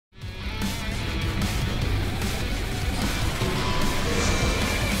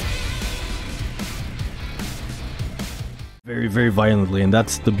very, very violently, and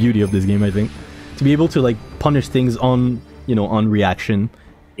that's the beauty of this game, I think. To be able to like punish things on, you know, on reaction.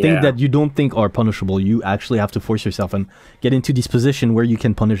 Things that you don't think are punishable, you actually have to force yourself and get into this position where you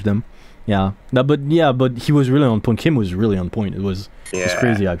can punish them. Yeah, no, but he was really on point. Kim was really on point. It was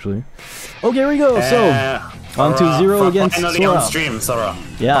crazy actually. Okay, here we go. So on to 0 against Sora. On stream, Sora.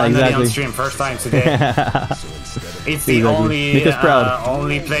 Yeah, finally exactly. On stream, first time today. It's the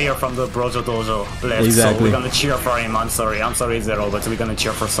only player from the Brojo dojo left. So we're gonna cheer for him. I'm sorry, Zero, but we're gonna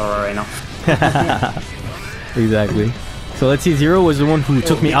cheer for Sora right now. Exactly. So let's see. 0 was the one who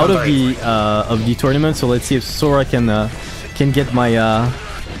took me out of the tournament. So let's see if Sora can get my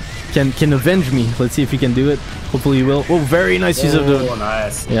can avenge me. Let's see if he can do it. Hopefully he will. Oh, very nice use of the.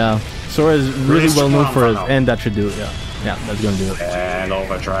 Nice. Yeah, Sora is really well known for it, and that should do it. Yeah, that's gonna do it. And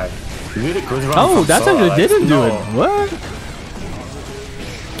overdrive. Really good run. Oh, that Sora, actually didn't do it. What?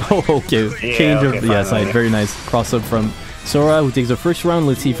 Oh, okay. Change of the side. Very nice cross up from Sora, who takes the first round.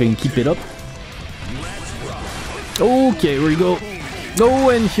 Let's see if he can keep it up. Okay, here we go. Oh,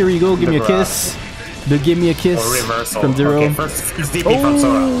 and here you go. Give me a kiss. Give me a kiss from 0. Okay, first it's DP from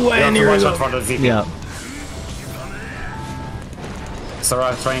Sora. And here we go. Yeah.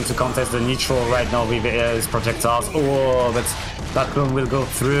 Sora trying to contest the neutral right now with his projectiles. Oh, but that one will go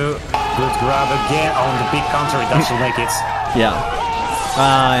through. Good grab again on the big counter. That should make it.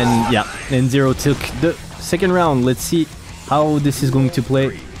 And 0 took the second round. Let's see how this is going to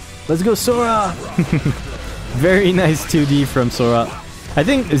play. Let's go, Sora. Very nice 2D from Sora. I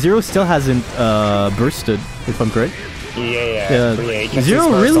think 0 still hasn't bursted, if I'm correct. Yeah.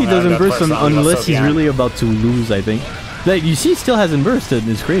 0 really doesn't burst unless he's really about to lose, I think. Like, you see, still hasn't bursted.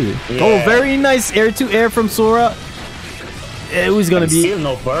 It's crazy. Yeah. Oh, very nice air-to-air from Sora. It was gonna be... Still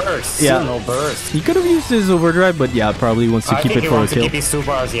no burst. Still no burst. He could have used his overdrive, but yeah, probably wants to keep it for a kill. Keep his 2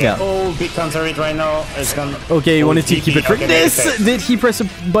 bars, Oh, big counter it right now. It's gonna... Okay, he wanted to keep it for this. Did he press a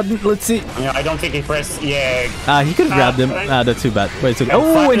button? Let's see. Yeah, I don't think he pressed. Yeah. He could have grabbed him. That's too bad. Wait, so...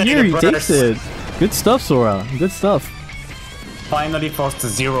 Oh, and here he takes it. Good stuff, Sora. Good stuff. Finally forced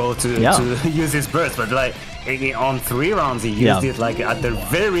 0 to use his burst, but like on 3 rounds he used it like at the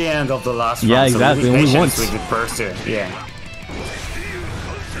very end of the last round. Yeah, exactly. So only once. With the burst here. Yeah.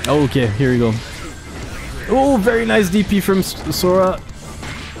 Okay, here we go. Oh, very nice DP from Sora.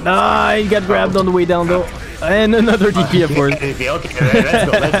 He got grabbed on the way down though. And another DP, of course. Okay, let's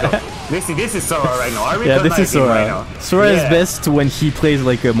go. This is Sora right now. This is Sora. Right now. Sora is best when he plays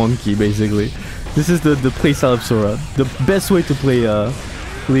like a monkey, basically. This is the playstyle of Sora. The best way to play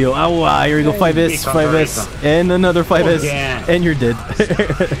Leo. Oh, here we go. 5S, 5S, and another 5S, and you're dead.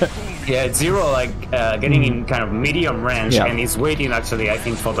 Yeah, 0 like getting in kind of medium range, and he's waiting actually, I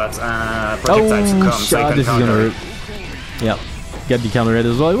think, for that projectile to come. So this is gonna hurt. Yeah, get the counter red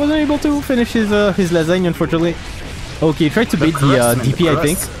as well. He wasn't able to finish his lasagne, unfortunately. Okay, tried to bait the DP, I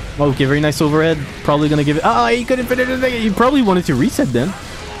think. Okay, very nice overhead. Probably gonna give it. He couldn't finish it. He probably wanted to reset then.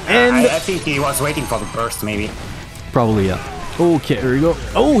 And I think he was waiting for the burst, maybe. Probably, yeah. Okay, here we go.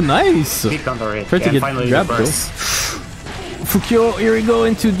 Oh, nice. Big counter hit. Try to get grabbed though. Fukyo, here we go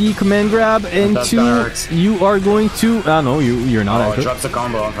into the command grab, and you are going to... no, you're not actually. Drops the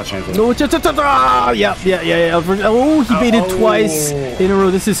combo, unfortunately. No, yeah. Oh, he baited twice in a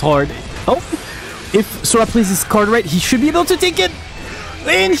row. This is hard. Oh, if Sora plays his card right, he should be able to take it.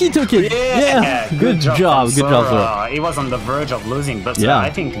 And he took it. Yeah. Good job, Sora. He was on the verge of losing, but I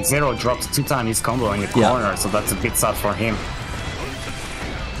think 0 dropped 2 times his combo in the corner, so that's a bit sad for him.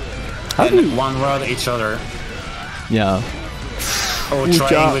 And one round each other. Yeah. Oh,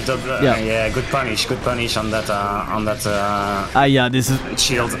 trying with the good punish on that this is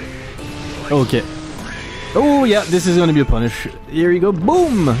shield. Okay. Oh yeah, this is gonna be a punish. Here you go,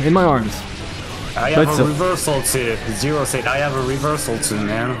 boom, in my arms. I have a reversal too. 0 said I have a reversal too,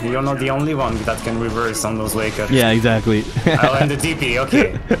 man. You're not the only one that can reverse on those wake ups. Yeah, exactly. And the DP,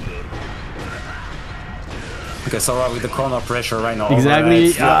 okay. Okay, Sora with the corner pressure right now.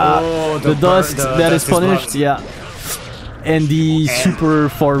 Exactly. The dust that is punished. Yeah. And the super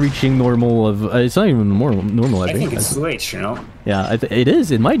far-reaching normal of it's not even normal. I think it's 2H, you know. Yeah, it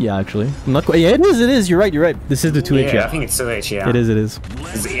is. It might, actually. I'm not quite. Yeah, it is. It is. You're right. You're right. This is the 2H. Yeah, I think it's 2H. Yeah. It is. It is.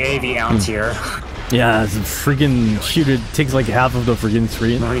 It's the AV anti-air. Yeah, it's a freaking shoot. It takes like half of the freaking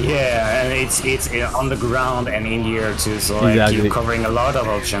screen. Yeah, and it's on the ground and in the air too. So like you're covering a lot of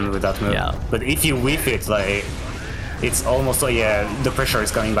options with that move. Yeah. But if you whiff it, like it's almost like the pressure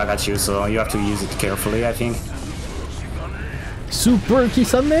is coming back at you. So you have to use it carefully, I think. Super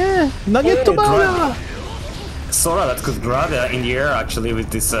Kisame! Nagetobara! Sora that could grab in the air actually with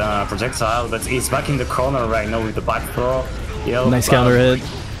this projectile, but he's back in the corner right now with the back throw. Nice counter hit.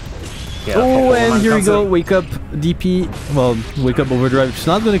 Yeah, oh, and here we go. Wake up DP. Well, wake up overdrive. It's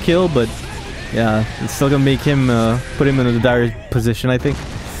not gonna kill, but yeah, it's still gonna make him put him in a dire position, I think.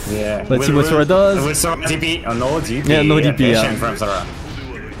 Yeah. Let's see what Sora does. With Sora DP. Oh, no DP. Yeah, no DP. Yeah. From Sora.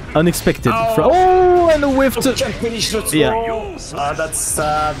 Unexpected. Oh, and the whiff to... Yeah. That's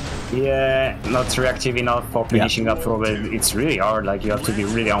yeah, not reactive enough for finishing up throw, but it's really hard. Like, you have to be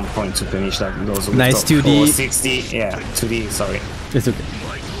really on point to finish that. Those nice 2D. 60. Yeah, 2D, sorry. It's okay.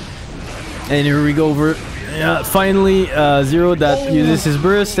 And here we go over. Yeah, finally, Zero that uses his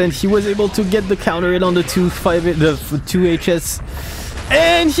burst, and he was able to get the counter hit on the 2 HS.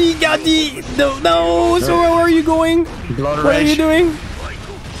 And he got the... No, Sora, where are you going? What are you doing?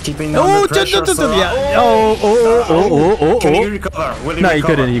 Keeping on the pressure, yeah. Can he recover? Will he no,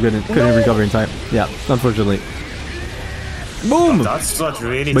 recover? he couldn't recover in time. Yeah, unfortunately. Boom! That's not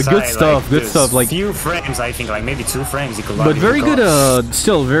really but good stuff, like, good stuff. Like few frames, I think, like maybe 2 frames. He could. But very good,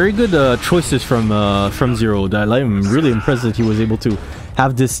 still very good choices from Zero. I'm really impressed that he was able to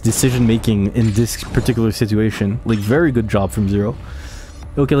have this decision making in this particular situation. Like, very good job from Zero.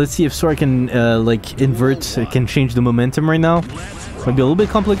 Okay, let's see if Sora can like invert, can change the momentum right now. Might be a little bit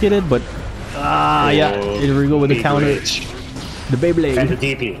complicated, but yeah, here we go with the counter. The Beyblade. And the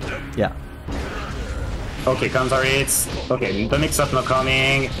DP. Yeah. Okay, counter hits. Okay, the mix-up not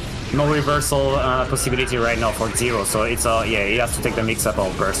coming. No reversal possibility right now for Zero, so it's yeah, he has to take the mix-up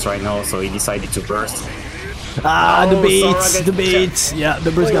or burst right now, so he decided to burst. The baits. Yeah, the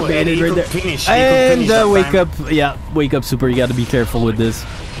burst got baited right there. And wake up. Yeah, wake up, Super. You gotta be careful with this.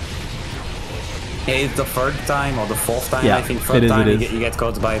 Yeah, it's the 3rd time or the 4th time, I think. 3rd time you get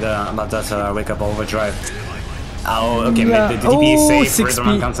caught by that wake up overdrive. Oh, okay, the DP is safe. Rhythm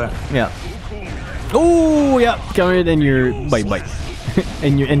and counter. Yeah. Oh, yeah, counter it and you're bye.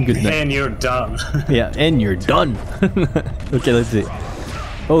 and good night. And you're done. Yeah, and you're done. Okay, let's see.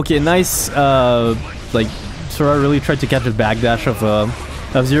 Okay, nice. Like, Sora really tried to catch a backdash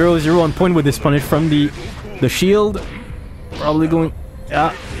of Zero. Zero on point with this punish from the shield. Probably going.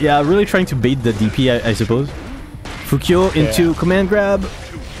 Yeah, really trying to bait the DP, I suppose. Fukyo into command grab.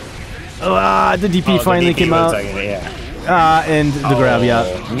 The DP finally came out. And the grab, yeah.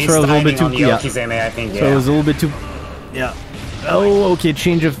 Sora was a little bit too, So it was a little bit too, Oh, okay,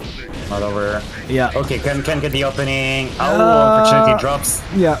 change of... Not over. Yeah. Okay, can get the opening. Opportunity drops.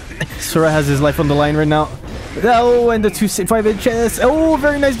 Yeah. Sora has his life on the line right now. Oh, and the 2-5 HS. Oh,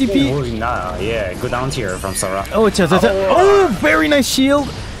 very nice DP. Oh, nah, yeah, good down tier from Sora. Oh, it's very nice shield.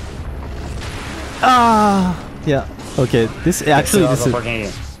 Yeah. Okay, this actually this is.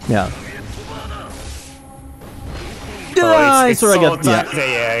 Yeah. Sora got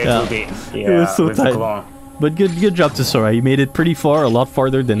it was so tight. But good job to Sora. He made it pretty far, a lot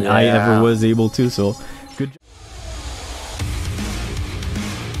farther than I ever was able to. So good job.